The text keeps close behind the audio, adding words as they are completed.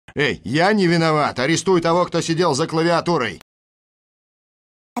Эй, я не виноват. Арестуй того, кто сидел за клавиатурой.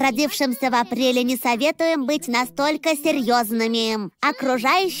 Родившимся в апреле не советуем быть настолько серьезными.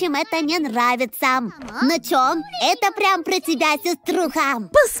 Окружающим это не нравится. Ну чё, это прям про тебя, сеструха.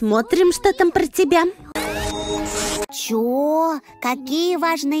 Посмотрим, что там про тебя. Чё? Какие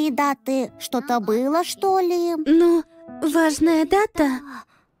важные даты? Что-то было, что ли? Ну, важная дата?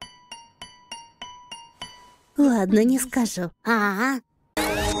 Ладно, не скажу. А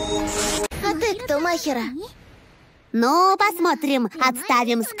ты кто, Махера? Ну, посмотрим,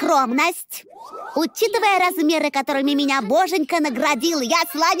 отставим скромность. Учитывая размеры, которыми меня боженька наградил, я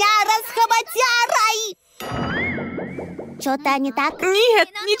слоняра с хоботярой! Чё-то не так? Нет,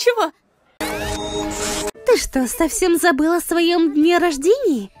 ничего. Ты что, совсем забыла о своем дне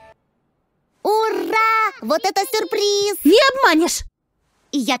рождения? Ура! Вот это сюрприз! Не обманешь!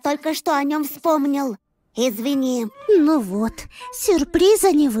 И я только что о нем вспомнил. Извини. Ну вот,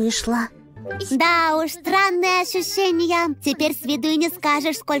 сюрприза не вышло. Да уж, странные ощущения. Теперь с виду и не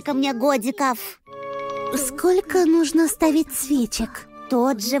скажешь, сколько мне годиков. Сколько нужно ставить свечек?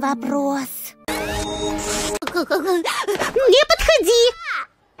 Тот же вопрос. Не подходи!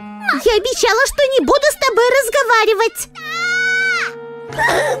 Я обещала, что не буду с тобой разговаривать.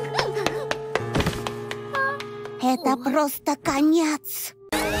 Это просто конец.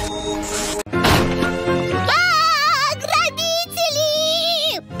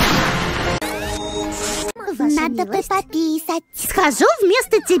 Надо бы пописать. Схожу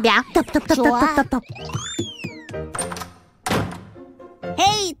вместо тебя. Топ-топ-топ-топ-топ-топ.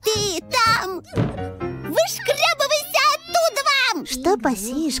 Эй, ты там! Вышкребывайся оттуда вам! Что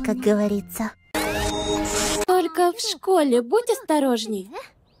посеешь, как говорится. Только в школе будь осторожней.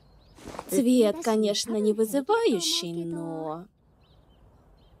 Цвет, конечно, не вызывающий, но...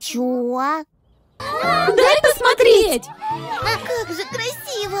 Чё? Дай посмотреть! Как же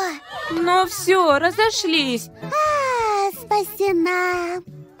красиво! Ну все, разошлись. Спасена.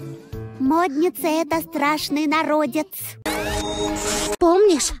 Модница — это страшный народец.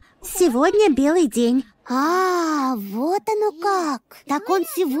 Помнишь, сегодня белый день. Вот оно как. Так он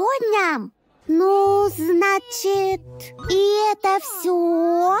сегодня? Ну, значит, и это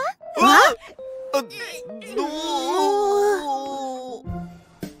все?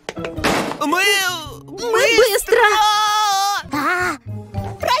 Мы быстро!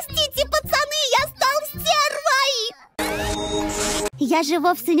 Простите, пацаны, я стал стервой! Я же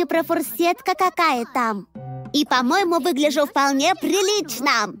вовсе не профурсетка какая-то. И, по-моему, выгляжу вполне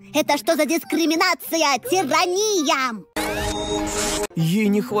прилично. Это что за дискриминация, тирания? Ей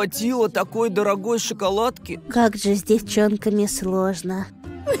не хватило такой дорогой шоколадки. Как же с девчонками сложно.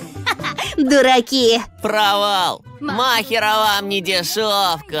 Дураки! Провал! Махера вам не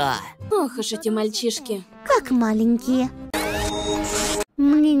дешевка! Ох уж эти мальчишки. Как маленькие.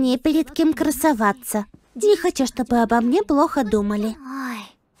 Мне не перед кем красоваться. Не хочу, чтобы обо мне плохо думали. Ой.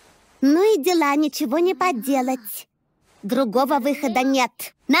 Ну и дела, ничего не поделать. Другого выхода нет.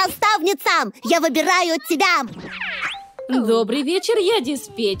 Наставница, я выбираю тебя. Добрый вечер, я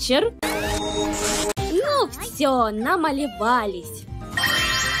диспетчер. Ну все, намалевались.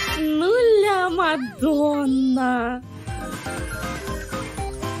 Ну ля Мадонна.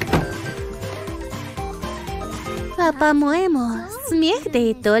 А по-моему, смех да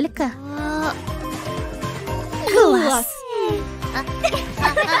и только. Класс!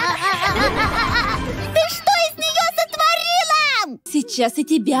 Ты что из нее сотворила? Сейчас и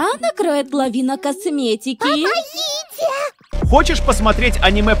тебя накроет лавина косметики. Помогите! Хочешь посмотреть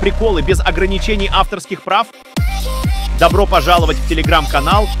аниме-приколы без ограничений авторских прав? Добро пожаловать в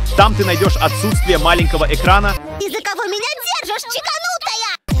телеграм-канал. Там ты найдешь отсутствие маленького экрана. И за кого меня держишь,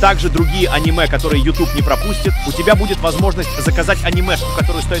 чеканутая? Также другие аниме, которые YouTube не пропустит. У тебя будет возможность заказать анимешку,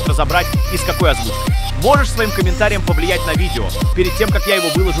 которую стоит разобрать и с какой озвучкой. Можешь своим комментарием повлиять на видео. Перед тем, как я его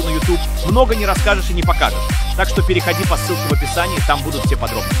выложу на YouTube, много не расскажешь и не покажешь. Так что переходи по ссылке в описании, там будут все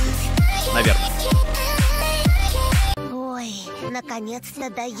подробности. Наверное. Ой, наконец-то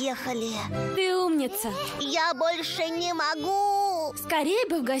доехали. Ты умница. Я больше не могу. Скорее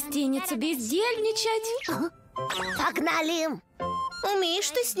бы в гостиницу бездельничать. Погнали. Умеешь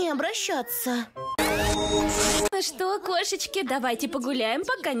ты с ней обращаться? Ну что, кошечки, давайте погуляем,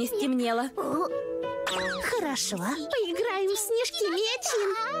 пока не стемнело. Хорошо. Поиграем в снежки-мячи.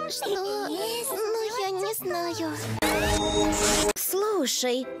 Что? Ну, я не знаю.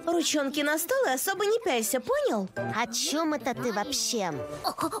 Слушай, ручонки на стол и особо не пялься, понял? О чем это ты вообще?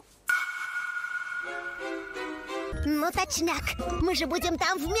 Ну, точняк, мы же будем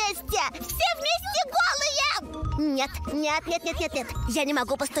там вместе. Все вместе голые. Нет. Я не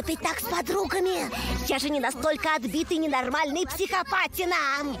могу поступить так с подругами. Я же не настолько отбитый ненормальный психопатина.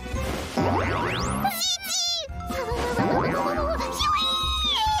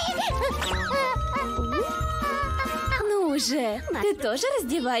 Ну же, ты тоже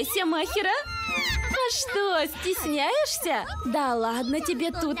раздевайся, Махера. А что, стесняешься? Да ладно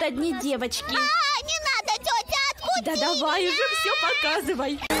тебе, тут одни девочки. Не надо, тетя, откуда? Да давай уже все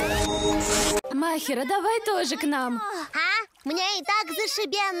показывай. Махера, давай тоже к нам. Мне и так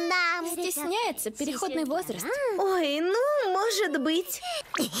зашибенно. Стесняется, переходный возраст. Ой, ну, может быть.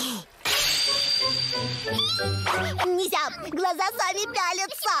 Нельзя, глаза сами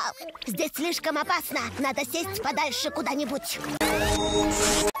пялятся. Здесь слишком опасно. Надо сесть подальше куда-нибудь.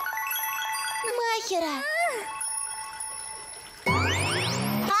 Махера.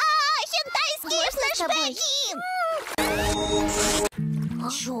 Хентайские флешбеки!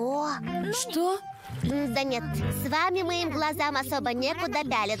 Чё? Что? Да нет, с вами моим глазам особо некуда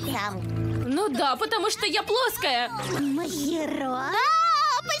пялиться. Ну да, потому что я плоская. Махера?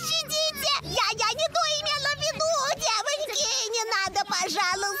 Пощадите! Я не то имела в виду, девоньки! Не надо,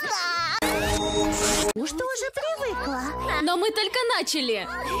 пожалуйста! Что уже привыкла? Но мы только начали.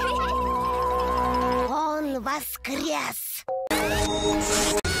 Он воскрес!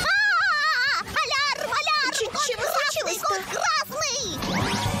 Алярм! Чего случилось-то? Кот красный!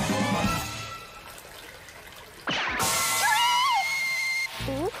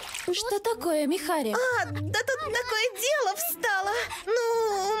 Что такое, Михари? Да тут такое дело встало.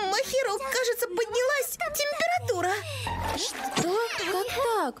 Ну, Махеру, кажется, поднялась температура. Что? Как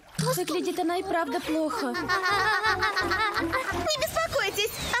так? Выглядит она и правда плохо. Не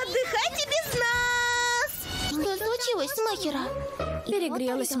беспокойтесь, отдыхайте без нас. Что случилось, Махера?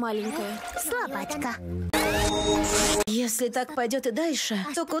 Перегрелась маленькая. Слабачка. Если так пойдет и дальше,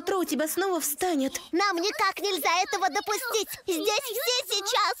 то к утру у тебя снова встанет. Нам никак нельзя этого допустить. Здесь все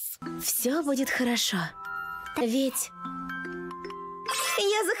сейчас. Все будет хорошо. Ведь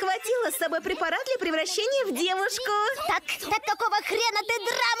я захватила с собой препарат для превращения в девушку. Так какого хрена ты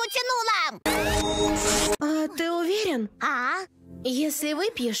драму тянула? А ты уверен? А? Если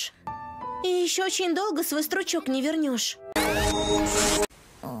выпьешь, и еще очень долго свой стручок не вернешь.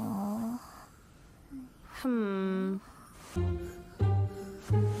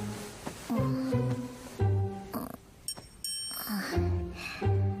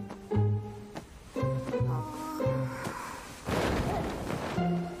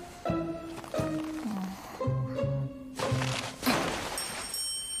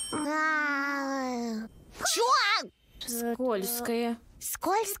 Чё? Скользкая.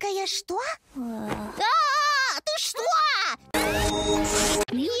 Скользкое что? Ты что?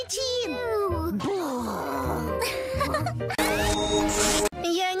 Личин!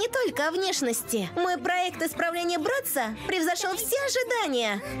 Я не только о внешности. Мой проект исправления братца превзошел все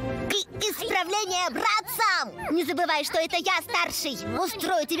ожидания. Исправление братцам! Не забывай, что это я старший.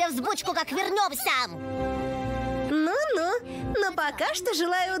 Устрою тебе взбучку, как вернемся. Ну-ну, но пока что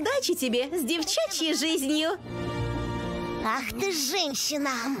желаю удачи тебе с девчачьей жизнью. Ах ты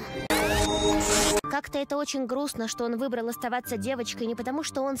женщина! Как-то это очень грустно, что он выбрал оставаться девочкой не потому,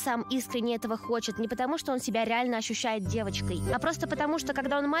 что он сам искренне этого хочет, не потому, что он себя реально ощущает девочкой, а просто потому, что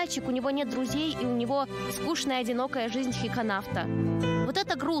когда он мальчик, у него нет друзей, и у него скучная, одинокая жизнь хиконавта. Вот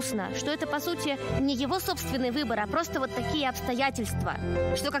это грустно, что это, по сути, не его собственный выбор, а просто вот такие обстоятельства.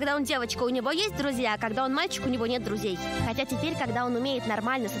 Что когда он девочка, у него есть друзья, а когда он мальчик, у него нет друзей. Хотя теперь, когда он умеет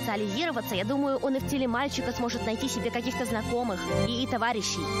нормально социализироваться, я думаю, он и в теле мальчика сможет найти себе каких-то знакомых и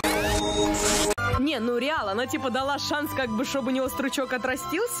товарищей. Не, ну реал, она типа дала шанс, как бы, чтобы у него стручок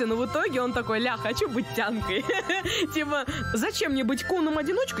отрастился, но в итоге он такой: ля, хочу быть тянкой. Типа, зачем мне быть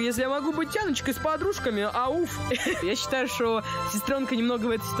куном-одиночкой, если я могу быть тяночкой с подружками, ауф. Я считаю, что сестренка немного в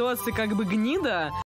этой ситуации как бы гнида.